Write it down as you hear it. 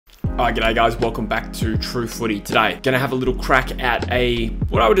Alright, g'day guys, welcome back to True Footy. Today, gonna have a little crack at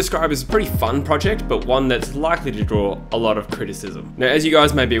what I would describe as a pretty fun project, but one that's likely to draw a lot of criticism. Now, as you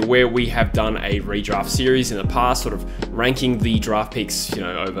guys may be aware, we have done a redraft series in the past, sort of ranking the draft picks,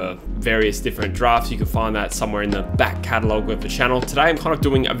 over various different drafts. You can find that somewhere in the back catalogue of the channel. Today, I'm kind of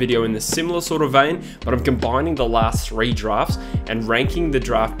doing a video in the similar sort of vein, but I'm combining the last 3 drafts and ranking the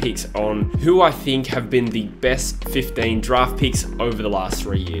draft picks on who I think have been the best 15 draft picks over the last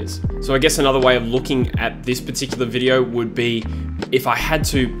 3 years. So I guess another way of looking at this particular video would be if I had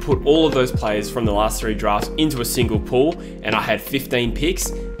to put all of those players from the last 3 drafts into a single pool and I had 15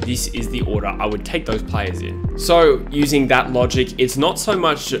 picks, this is the order I would take those players in. So using that logic, it's not so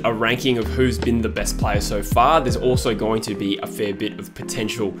much a ranking of who's been the best player so far, there's also going to be a fair bit of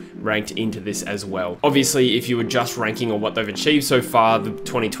potential ranked into this as well. Obviously, if you were just ranking on what they've achieved so far, the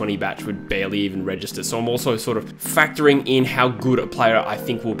 2020 batch would barely even register. So I'm also sort of factoring in how good a player I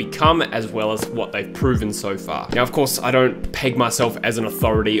think will become, as well as what they've proven so far. Now, of course, I don't peg myself as an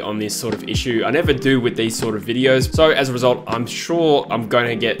authority on this sort of issue. I never do with these sort of videos. So as a result, I'm sure I'm going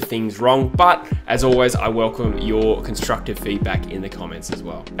to get things wrong, but as always, I welcome your constructive feedback in the comments as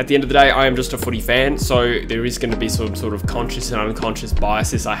well. At the end of the day, I am just a footy fan, so there is going to be some sort of conscious and unconscious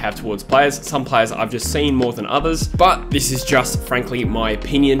biases I have towards players. Some players I've just seen more than others, but this is just frankly my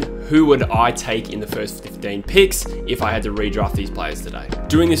opinion. Who would I take in the first 15 picks if I had to redraft these players today?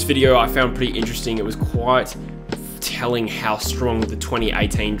 Doing this video, I found pretty interesting. It was quite telling how strong the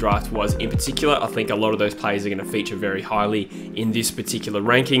 2018 draft was in particular. I think a lot of those players are going to feature very highly in this particular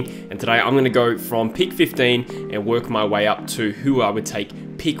ranking. And today I'm going to go from pick 15 and work my way up to who I would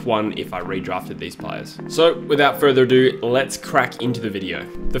take pick 1 if I redrafted these players. So without further ado, let's crack into the video.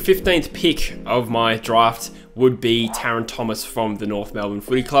 The 15th pick of my draft would be Tarryn Thomas from the North Melbourne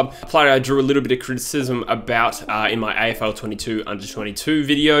Footy Club. A player I drew a little bit of criticism about in my AFL 22 under 22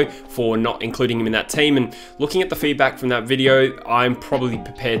 video for not including him in that team, and looking at the feedback from that video, I'm probably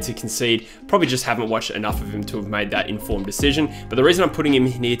prepared to concede, probably just haven't watched enough of him to have made that informed decision. But the reason I'm putting him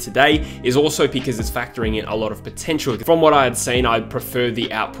in here today is also because it's factoring in a lot of potential. From what I had seen, I'd prefer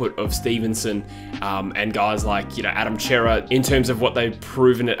the output of Stevenson and guys like Adam Chera in terms of what they've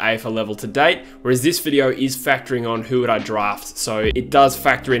proven at AFL level to date, whereas this video is factoring on who would I draft, so it does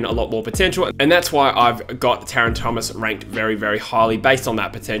factor in a lot more potential, and that's why I've got Tarryn Thomas ranked very, very highly based on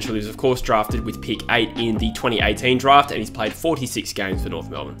that potential. He was of course drafted with pick 8 in the 2018 draft, and he's played 46 games for North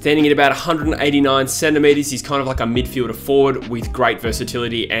Melbourne. Standing at about 189 centimeters, he's kind of like a midfielder forward with great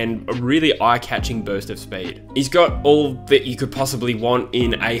versatility and a really eye-catching burst of speed. He's got all that you could possibly want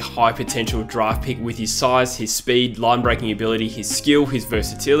in a high potential draft pick with his size, his speed, line breaking ability, his skill, his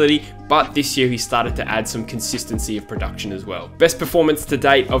versatility, but this year he started to add some consistency of production as well. Best performance to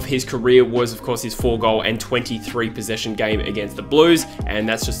date of his career was of course his 4-goal and 23 possession game against the Blues, and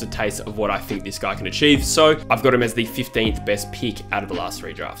that's just a taste of what I think this guy can achieve. So I've got him as the 15th best pick out of the last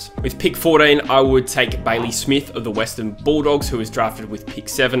 3 drafts. With pick 14, I would take Bailey Smith of the Western Bulldogs, who was drafted with pick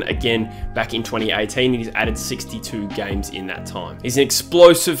 7 again back in 2018, and he's added 62 games in that time. He's an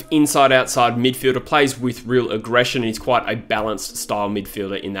explosive inside-outside midfielder, plays with real aggression, and he's quite a balanced style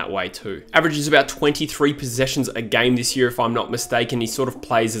midfielder in that way too. Averages about 23 possessions a game this year, if I'm not mistaken. He sort of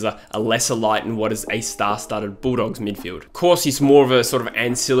plays as a lesser light in what is a star-studded Bulldogs midfield. Of course, he's more of a sort of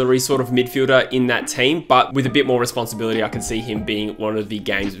ancillary sort of midfielder in that team, but with a bit more responsibility, I can see him being one of the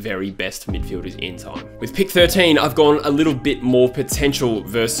game's very best midfielders in time. With pick 13, I've gone a little bit more potential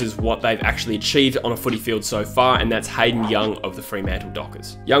versus what they've actually achieved on a footy field so far, and that's Hayden Young of the Fremantle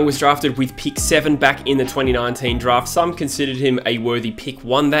Dockers. Young was drafted with pick 7 back in the 2019 draft. Some considered him a worthy pick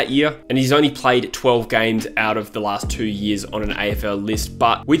 1 that year, and he's only played 12 games out of the last 2 years on an AFL list,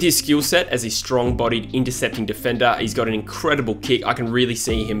 but with his skill set as a strong-bodied intercepting defender, he's got an incredible kick. I can really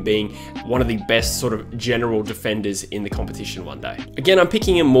see him being one of the best sort of general defenders in the competition one day. Again, I'm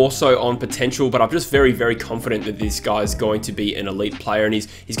picking him more so on potential, but I'm just very, very confident that this guy's going to be an elite player, and he's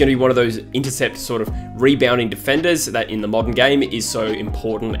going to be one of those intercept sort of rebounding defenders that in the modern game is so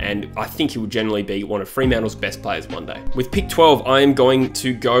important, and I think he will generally be one of Fremantle's best players one day. With pick 12, I am going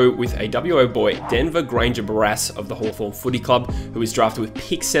to go with a WO boy, Denver Granger Barras of the Hawthorn Footy Club, who was drafted with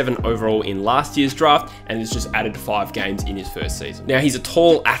pick 7 overall in last year's draft and has just added 5 games in his first season. Now, he's a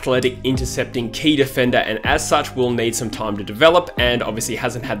tall, athletic, intercepting key defender, and as such will need some time to develop, and obviously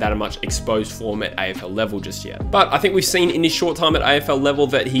hasn't had that much much exposed form at AFL level just yet. But I think we've seen in his short time at AFL level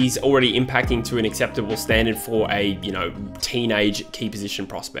that he's already impacting to an acceptable standard for a, teenage key position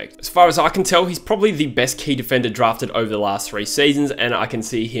prospect. As far as I can tell, he's probably the best key defender drafted over the last 3 seasons, and I can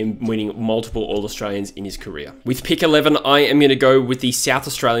see him winning multiple All-Australians in his career. With pick 11, I am going to go with the South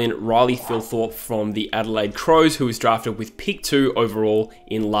Australian Riley Thilthorpe from the Adelaide Crows, who was drafted with pick 2 overall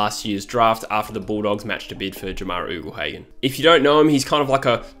in last year's draft after the Bulldogs matched a bid for Jamara Ugle-Hagan. If you don't know him, he's kind of like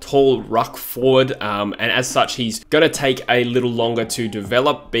a tall ruck forward, and as such, he's going to take a little longer to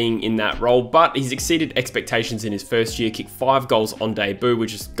develop being in that role, but he's exceeded expectations in his first year, kicked 5 goals on debut,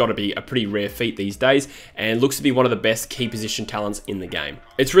 which has got to be a pretty rare feat these days, and looks to be one of the best key position talents in the game.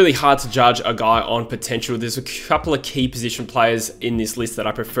 It's really hard to judge a guy on potential. There's a couple of key position players in this list that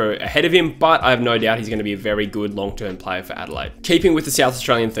I prefer ahead of him, but I have no doubt he's going to be a very good long-term player for Adelaide. Keeping with the South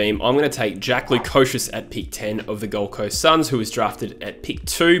Australian theme, I'm going to take Jack Lukosius at pick 10 of the Gold Coast Suns, who was drafted at pick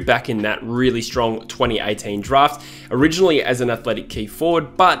 2 back in that really strong 2018 draft, originally as an athletic key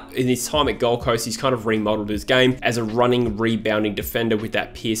forward, but in his time at Gold Coast, he's kind of remodeled his game as a running, rebounding defender with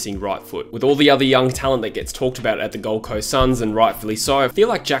that piercing right foot. With all the other young talent that gets talked about at the Gold Coast Suns, and rightfully so, I feel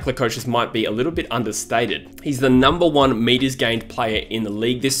like Jack Lukosius might be a little bit understated. He's the #1 meters gained player in the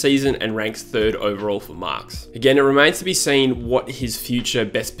league this season and ranks 3rd overall for marks. Again, it remains to be seen what his future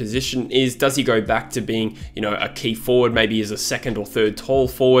best position is. Does he go back to being, a key forward, maybe as a 2nd or 3rd tall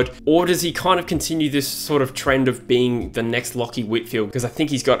forward, or does he kind of continue this sort of trend of being the next Lachie Whitfield? Because I think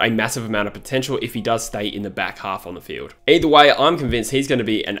he's got a massive amount of potential if he does stay in the back half on the field. Either way, I'm convinced he's going to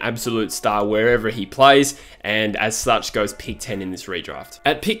be an absolute star wherever he plays, and as such goes pick 10 in this redraft.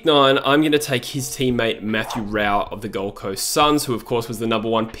 At pick 9, I'm going to take his teammate Matthew Rowell of the Gold Coast Suns, who of course was the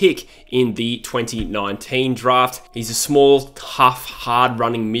 #1 pick in the 2019 draft. He's a small, tough,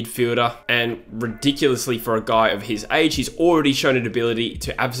 hard-running midfielder, and ridiculously for a guy of his age, he's already shown an ability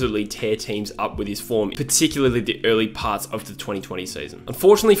to absolutely tear teams up with his form, particularly the early parts of the 2020 season.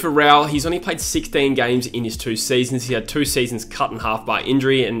 Unfortunately for Rowell, he's only played 16 games in his 2 seasons. He had 2 seasons cut in half by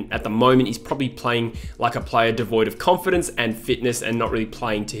injury, and at the moment he's probably playing like a player devoid of confidence and fitness and not really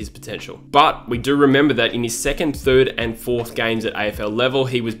playing to his potential. But we do remember that in his 2nd, 3rd and 4th games at AFL level,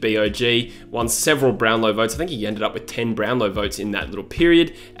 he was BOG, won several Brownlow votes. I think he ended up with 10 Brownlow votes in that little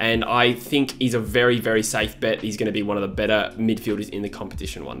period, and I think he's a very, very safe bet. He's going to be one of the better midfielders in the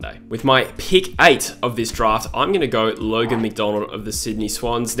competition one day. With my pick 8 of this draft, I'm going to go Logan McDonald of the Sydney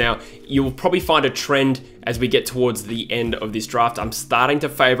Swans. Now, you will probably find a trend as we get towards the end of this draft. I'm starting to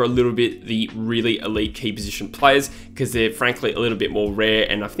favour a little bit the really elite key position players because they're frankly a little bit more rare,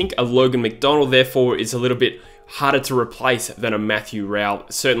 and I think a Logan McDonald therefore is a little bit harder to replace than a Matthew Rowell,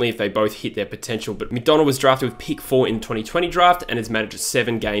 certainly if they both hit their potential. But McDonald was drafted with pick 4 in the 2020 draft and has managed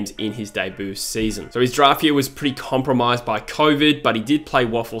 7 games in his debut season. So his draft year was pretty compromised by COVID, but he did play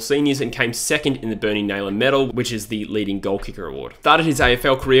Waffle Seniors and came 2nd in the Bernie Naylor Medal, which is the leading goal kicker award. Started his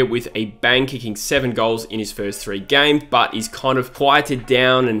AFL career with a bang, kicking 7 goals in his first 3 games, but he's kind of quieted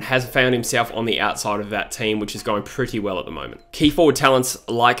down and has found himself on the outside of that team, which is going pretty well at the moment. Key forward talents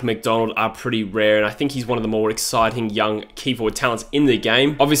like McDonald are pretty rare, and I think he's one of the more exciting young key forward talents in the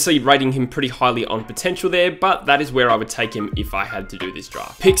game. Obviously rating him pretty highly on potential there, but that is where I would take him if I had to do this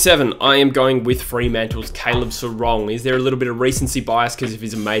draft. Pick 7, I am going with Fremantle's Caleb Serong. Is there a little bit of recency bias because of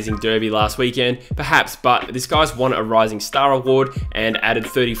his amazing derby last weekend? Perhaps, but this guy's won a Rising Star Award and added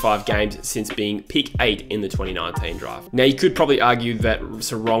 35 games since being pick 8 in the 2019 draft. Now you could probably argue that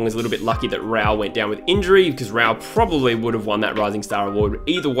Serong is a little bit lucky that Rowell went down with injury, because Rowell probably would have won that Rising Star Award.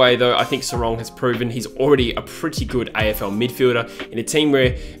 Either way though, I think Serong has proven he's already a pretty good AFL midfielder in a team where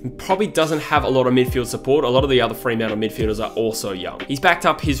he probably doesn't have a lot of midfield support. A lot of the other Fremantle midfielders are also young. He's backed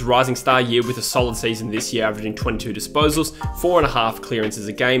up his Rising Star year with a solid season this year, averaging 22 disposals, 4.5 clearances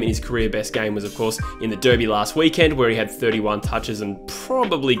a game, and his career best game was of course in the derby last weekend where he had 31 touches and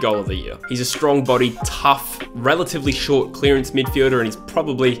probably goal of the year. He's a strong-bodied, tough, relatively short clearance midfielder, and he's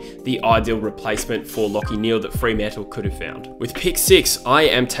probably the ideal replacement for Lachie Neale that Fremantle could have found. With pick 6, I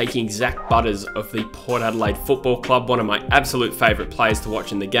am taking Zach Butters of the Port Adelaide Football Club, one of my absolute favourite players to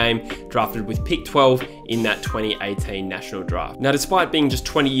watch in the game, drafted with pick 12 in that 2018 national draft. Now, despite being just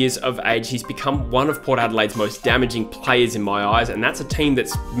 20 years of age, he's become one of Port Adelaide's most damaging players in my eyes, and that's a team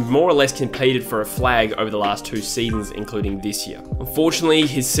that's more or less competed for a flag over the last 2 seasons, including this year. Unfortunately,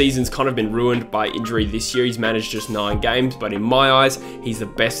 his season's kind of been ruined by injury this year. He's managed just 9 games, but in my eyes, he's the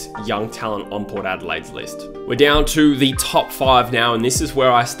best young talent on Port Adelaide's list. We're down to the top 5 now, and this is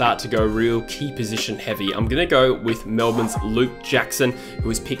where I start to go real key position heavy. I'm going to go with Melbourne's Luke Jackson, who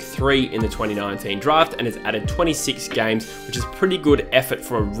was picked 3 in the 2019 draft and has added 26 games, which is pretty good effort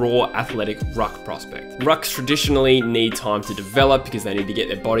for a raw athletic ruck prospect. Rucks traditionally need time to develop because they need to get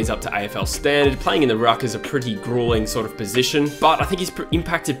their bodies up to AFL standard. Playing in the ruck is a pretty grueling sort of position, but I think he's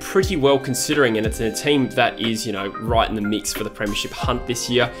impacted pretty well considering, and it's in a team that is, you know, right in the mix for the premiership hunt this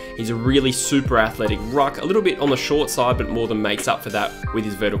year. He's a really super athletic ruck, a little bit on the short side, but more than makes up for that with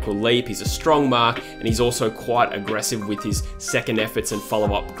his vertical leap. He's a strong mark, and he's also quite aggressive with his second efforts and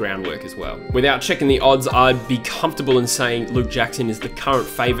follow-up groundwork as well. Without checking the odds, I'd be comfortable in saying Luke Jackson is the current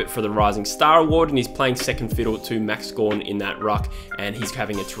favourite for the Rising Star Award, and he's playing second fiddle to Max Gawn in that ruck, and he's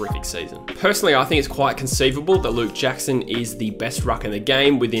having a terrific season. Personally, I think it's quite conceivable that Luke Jackson is the best ruck in the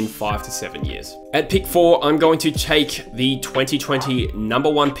game within 5 to 7 years. At pick 4, I'm going to take the 2020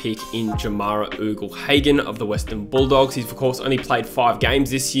 #1 pick in Jamara Ugle-Hagan of the Western Bulldogs. He's of course only played 5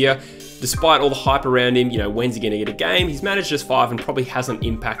 games this year. Despite all the hype around him, you know, when's he going to get a game? He's managed just 5 and probably hasn't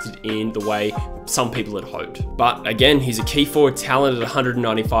impacted in the way some people had hoped. But again, he's a key forward talent at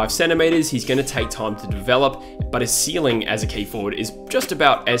 195 centimeters. He's going to take time to develop, but his ceiling as a key forward is just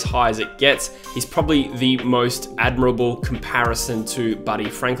about as high as it gets. He's probably the most admirable comparison to Buddy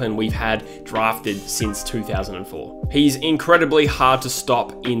Franklin we've had drafted since 2004. He's incredibly hard to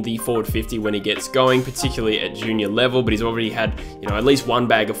stop in the forward 50 when he gets going, particularly at junior level, but he's already had, you know, at least one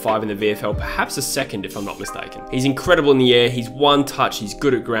bag of 5 in the VFL, perhaps a second if I'm not mistaken. He's incredible in the air, he's one touch, he's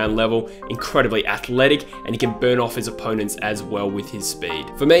good at ground level, incredibly athletic, and he can burn off his opponents as well with his speed.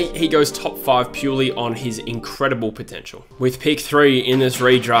 For me, he goes top 5 purely on his incredible potential. With pick 3 in this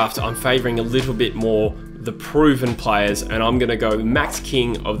redraft, I'm favouring a little bit more the proven players, and I'm going to go Max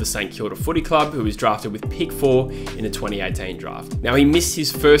King of the St Kilda Footy Club, who was drafted with pick 4 in the 2018 draft. Now, he missed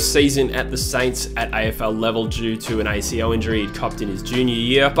his first season at the Saints at AFL level due to an ACL injury he'd copped in his junior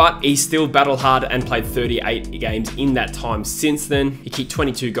year, but he still battled hard and played 38 games in that time since then. He kicked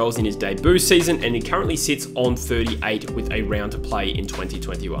 22 goals in his debut season, and he currently sits on 38 with a round to play in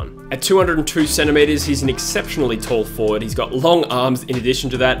 2021. At 202 centimeters, he's an exceptionally tall forward. He's got long arms in addition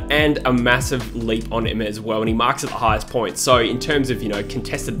to that, and a massive leap on him as well, and he marks at the highest point. So in terms of, you know,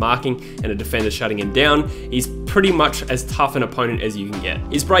 contested marking and a defender shutting him down, he's pretty much as tough an opponent as you can get.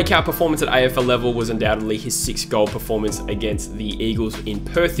 His breakout performance at AFL level was undoubtedly his 6-goal performance against the Eagles in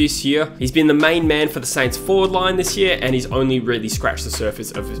Perth this year. He's been the main man for the Saints forward line this year, and he's only really scratched the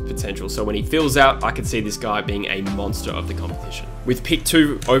surface of his potential. So when he fills out, I could see this guy being a monster of the competition. With pick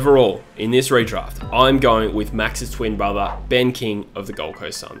 2 overall in this redraft, I'm going with Max's twin brother, Ben King of the Gold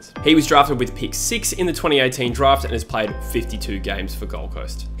Coast Suns. He was drafted with pick 6 in the 2018 draft and has played 52 games for Gold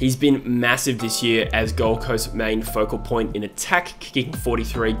Coast. He's been massive this year as Gold Coast's main focal point in attack, kicking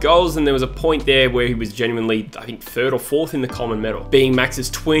 43 goals, and there was a point there where he was genuinely, I think, 3rd or 4th in the common medal. Being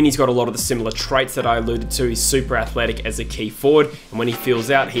Max's twin, he's got a lot of the similar traits that I alluded to. He's super athletic as a key forward, and when he fills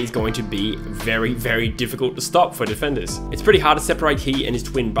out, he's going to be very, very difficult to stop for defenders. It's pretty hard to separate he and his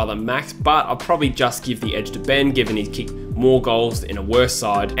twin brother Max, but I'll probably just give the edge to Ben, given he's kicked more goals in a worse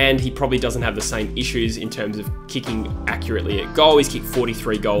side, and he probably doesn't have the same issues in terms of kicking accurately at goal. He's kicked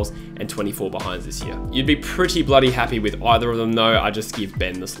 43 goals and 24 behinds this year. You'd be pretty bloody happy with either of them though. I just give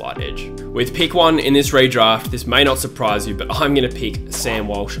Ben the slight edge. With pick 1 in this redraft, this may not surprise you, but I'm going to pick Sam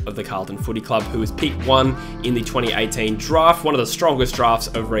Walsh of the Carlton Footy Club, who was pick 1 in the 2018 draft, one of the strongest drafts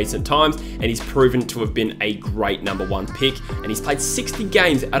of recent times, and he's proven to have been a great #1 pick, and he's played 60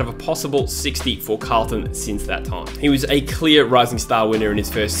 games out of a possible 60 for Carlton since that time. He was a clear Rising Star winner in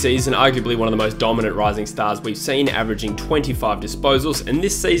his first season, arguably one of the most dominant Rising Stars we've seen, averaging 25 disposals, and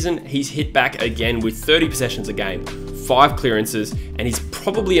this season he's hit back again with 30 possessions a game, 5 clearances, and he's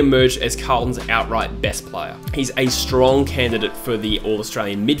probably emerged as Carlton's outright best player. He's a strong candidate for the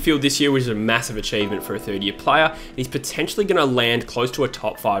All-Australian midfield this year, which is a massive achievement for a 3rd-year player, and he's potentially going to land close to a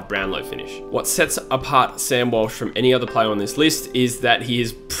top 5 Brownlow finish. What sets apart Sam Walsh from any other player on this list is that he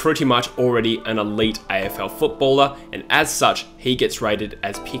is pretty much already an elite AFL footballer, and as such, he gets rated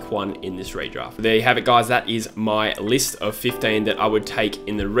as pick 1 in this redraft. There you have it, guys. That is my list of 15 that I would take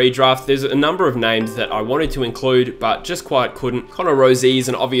in the redraft. There's a number of names that I wanted to include, but just quite couldn't. Connor Rozee is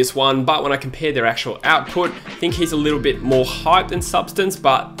an obvious one, but when I compare their actual output, I think he's a little bit more hype than substance,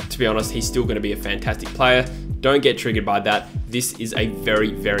 but to be honest, he's still going to be a fantastic player. Don't get triggered by that. This is a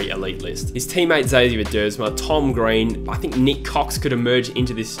very, very elite list. His teammate Xavier Dersma, Tom Green, I think Nick Cox could emerge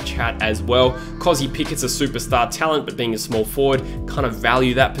into this chat as well. Kozzy Pickett's a superstar talent, but being a small forward, kind of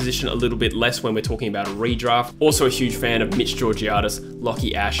value that position a little bit less when we're talking about a redraft. Also a huge fan of Mitch Georgiadis,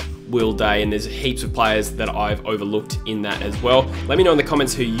 Lockie Ash, Will Day, and there's heaps of players that I've overlooked in that as well. Let me know in the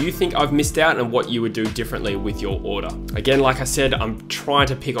comments who you think I've missed out and what you would do differently with your order. Again, like I said, I'm trying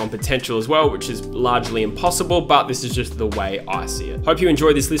to pick on potential as well, which is largely impossible, but this is just the way I see it. Hope you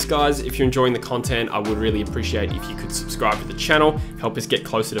enjoyed this list, guys. If you're enjoying the content, I would really appreciate if you could subscribe to the channel, help us get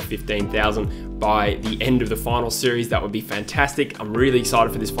closer to 15,000 by the end of the final series. That would be fantastic. I'm really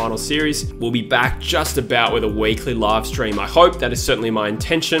excited for this final series. We'll be back just about with a weekly live stream. I hope that is certainly my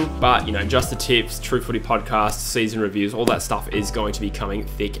intention, but you know, just the tips, True Footy podcast, season reviews, all that stuff is going to be coming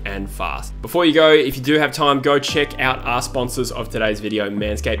thick and fast. Before you go, if you do have time, go check out our sponsors of today's video,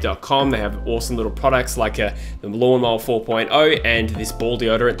 manscaped.com. They have awesome little products like the Lawnmower 4.0 and this ball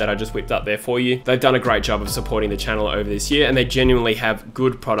deodorant that I just whipped up there for you. They've done a great job of supporting the channel over this year, and they genuinely have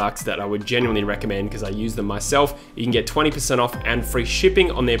good products that I would genuinely recommend because I use them myself. You can get 20% off and free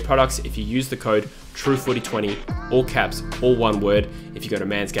shipping on their products if you use the code TrueFooty20, all caps, all one word, if you go to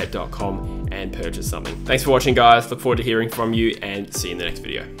manscaped.com and purchase something. Thanks for watching, guys. Look forward to hearing from you and see you in the next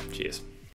video. Cheers.